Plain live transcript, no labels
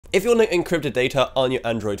If you want to encrypt the data on your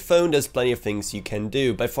Android phone, there's plenty of things you can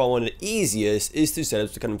do. By far one of the easiest is to set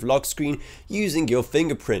up the kind of lock screen using your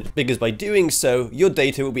fingerprint, because by doing so, your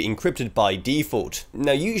data will be encrypted by default.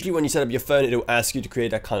 Now usually when you set up your phone, it will ask you to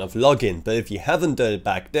create that kind of login, but if you haven't done it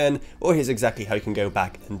back then, well, here's exactly how you can go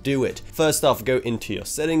back and do it. First off, go into your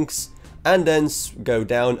settings, and then go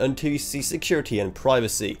down until you see security and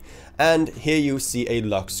privacy. And here you see a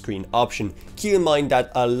lock screen option. Keep in mind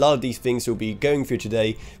that a lot of these things we'll be going through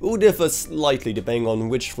today will differ slightly depending on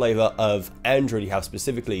which flavor of Android you have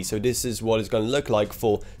specifically. So this is what it's going to look like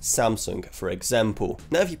for Samsung, for example.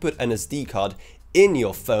 Now if you put an SD card in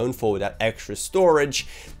your phone for that extra storage,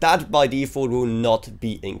 that by default will not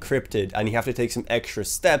be encrypted, and you have to take some extra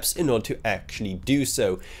steps in order to actually do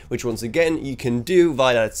so, which once again you can do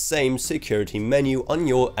via that same security menu on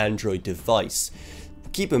your Android device.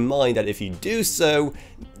 Keep in mind that if you do so,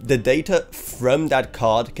 the data from that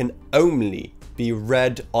card can only be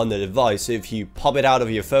read on the device. So if you pop it out of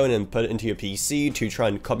your phone and put it into your PC to try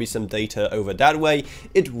and copy some data over that way,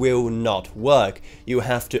 it will not work. You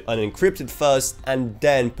have to unencrypt it first and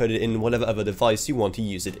then put it in whatever other device you want to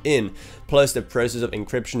use it in. Plus the process of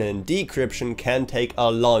encryption and decryption can take a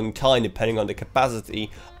long time depending on the capacity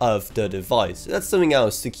of the device. So that's something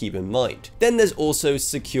else to keep in mind. Then there's also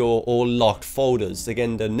secure or locked folders.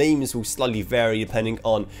 Again, the names will slightly vary depending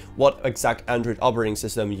on what exact Android operating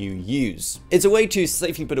system you use. It's a way to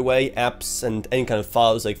safely put away apps and any kind of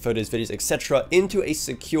files like photos, videos, etc. into a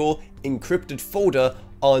secure encrypted folder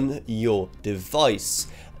on your device.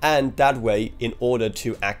 And that way, in order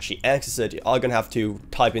to actually access it, you are going to have to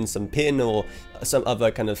type in some PIN or some other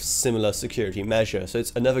kind of similar security measure. So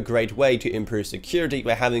it's another great way to improve security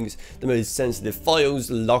by having the most sensitive files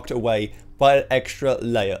locked away by an extra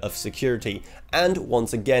layer of security. And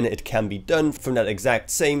once again, it can be done from that exact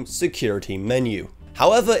same security menu.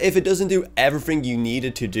 However, if it doesn't do everything you need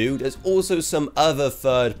it to do, there's also some other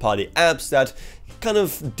third-party apps that kind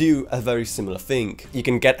of do a very similar thing. You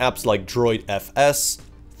can get apps like Droid FS,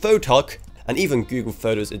 Photok, and even Google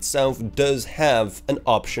Photos itself does have an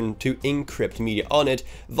option to encrypt media on it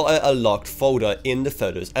via a locked folder in the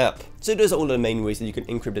Photos app. So those are all the main ways that you can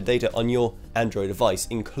encrypt the data on your Android device,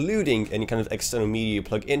 including any kind of external media you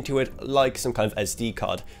plug into it, like some kind of SD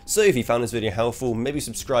card. So if you found this video helpful, maybe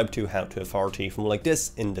subscribe to How to Authority for more like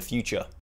this in the future.